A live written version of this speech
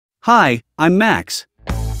Hi, I'm Max.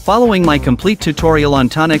 Following my complete tutorial on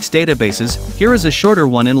ToneX databases, here is a shorter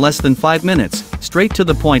one in less than 5 minutes, straight to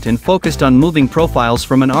the point and focused on moving profiles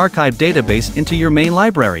from an archived database into your main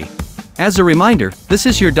library. As a reminder, this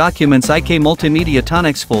is your Documents IK Multimedia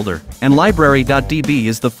ToneX folder, and library.db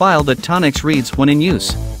is the file that ToneX reads when in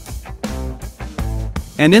use.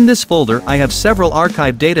 And in this folder I have several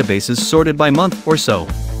archived databases sorted by month or so.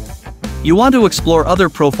 You want to explore other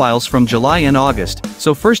profiles from July and August,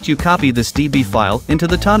 so first you copy this DB file into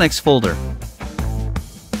the ToneX folder.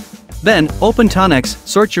 Then, open ToneX,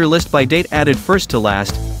 sort your list by date added first to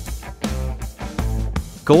last.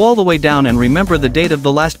 Go all the way down and remember the date of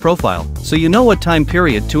the last profile, so you know what time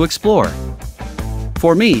period to explore.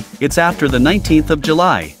 For me, it's after the 19th of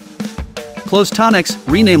July. Close ToneX,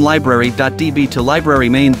 rename library.db to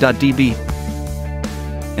librarymain.db,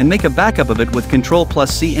 and make a backup of it with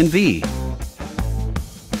Ctrl+C and V.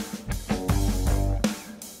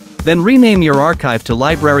 Then rename your archive to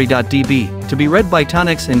library.db, to be read by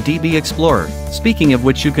ToneX and DB Explorer, speaking of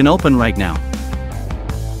which you can open right now.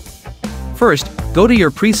 First, go to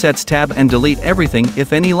your Presets tab and delete everything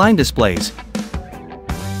if any line displays.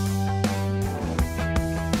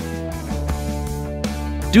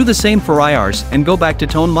 Do the same for IRs and go back to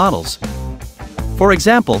Tone Models. For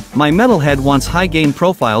example, my metalhead wants high-gain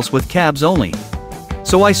profiles with cabs only.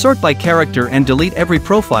 So I sort by character and delete every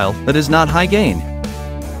profile that is not high-gain.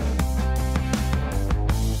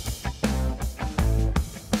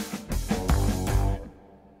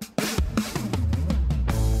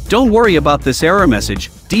 Don't worry about this error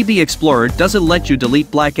message, DB Explorer doesn't let you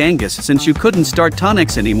delete Black Angus since you couldn't start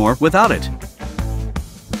ToneX anymore without it.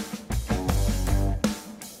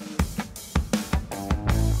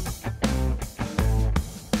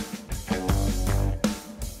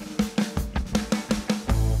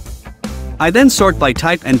 I then sort by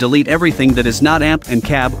type and delete everything that is not AMP and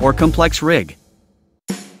cab or complex rig.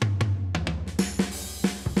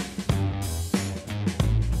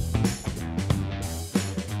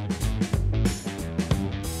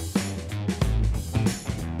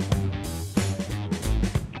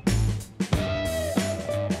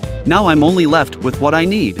 Now I'm only left with what I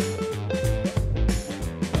need.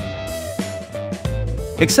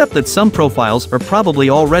 Except that some profiles are probably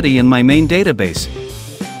already in my main database.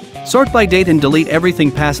 Sort by date and delete everything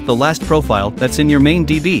past the last profile that's in your main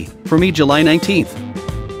DB, for me July 19th.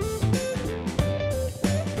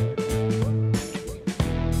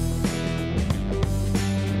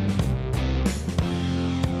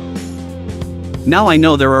 Now I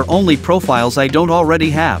know there are only profiles I don't already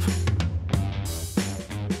have.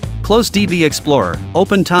 Close DB Explorer,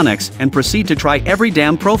 open ToneX, and proceed to try every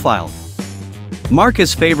damn profile. Mark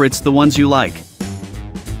as favorites the ones you like.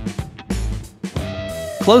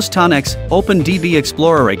 Close ToneX, open DB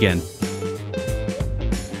Explorer again.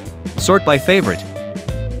 Sort by favorite.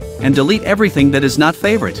 And delete everything that is not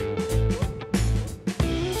favorite.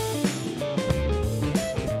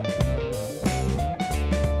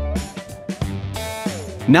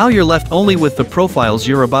 Now you're left only with the profiles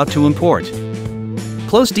you're about to import.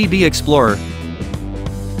 Close DB Explorer.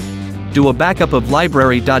 Do a backup of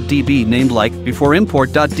library.db named like before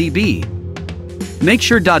import.db. Make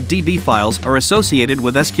sure .db files are associated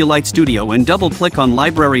with SQLiteStudio and double-click on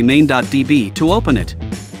library-main.db to open it.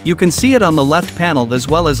 You can see it on the left panel as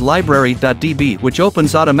well as library.db, which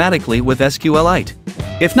opens automatically with SQLite.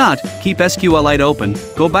 If not, keep SQLite open,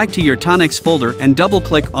 go back to your ToneX folder and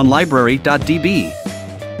double-click on library.db.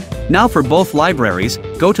 Now for both libraries,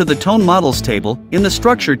 go to the Tone Models table in the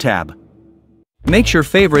Structure tab. Make sure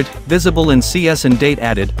favorite, visible and CS and date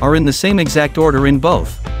added are in the same exact order in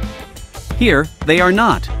both. Here, they are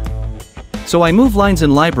not. So I move lines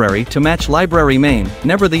in library to match library main,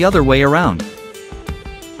 never the other way around.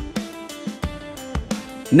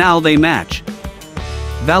 Now they match.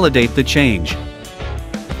 Validate the change.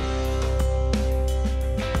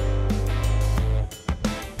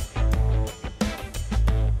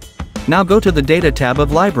 Now go to the Data tab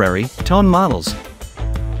of Library, Tone Models.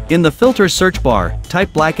 In the Filter search bar,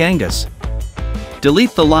 type Black Angus.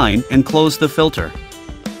 Delete the line and close the filter.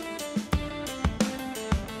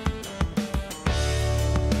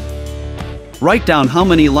 Write down how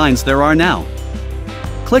many lines there are now.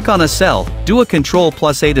 Click on a cell, do a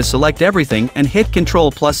Ctrl+A to select everything and hit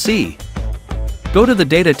Ctrl+C. Go to the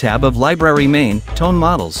Data tab of Library Main, Tone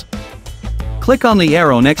Models. Click on the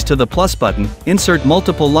arrow next to the plus button, insert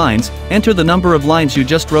multiple lines, enter the number of lines you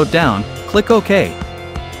just wrote down, click OK.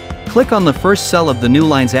 Click on the first cell of the new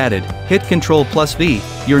lines added, hit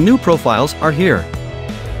Ctrl+V, your new profiles are here.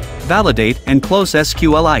 Validate and close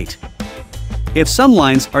SQLite. If some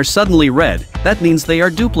lines are suddenly red, that means they are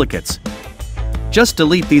duplicates. Just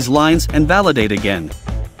delete these lines and validate again.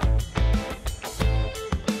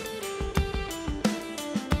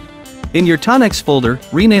 In your ToneX folder,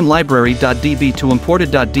 rename library.db to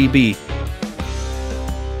imported.db.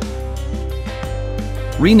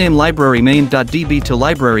 Rename library main.db to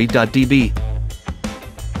library.db.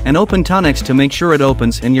 And open ToneX to make sure it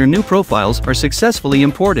opens and your new profiles are successfully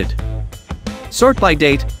imported. Sort by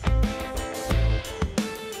date.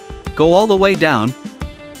 Go all the way down.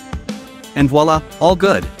 And voila, all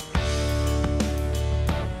good.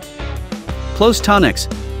 Close ToneX.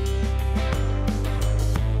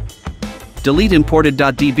 Delete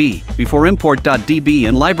imported.db before import.db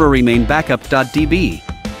and library main backup.db.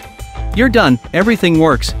 You're done, everything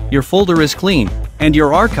works, your folder is clean, and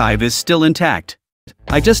your archive is still intact.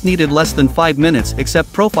 I just needed less than 5 minutes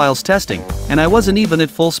except profiles testing, and I wasn't even at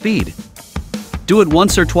full speed. Do it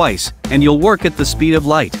once or twice, and you'll work at the speed of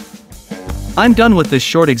light. I'm done with this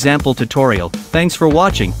short example tutorial. Thanks for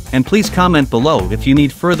watching, and please comment below if you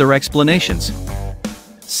need further explanations.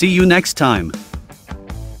 See you next time.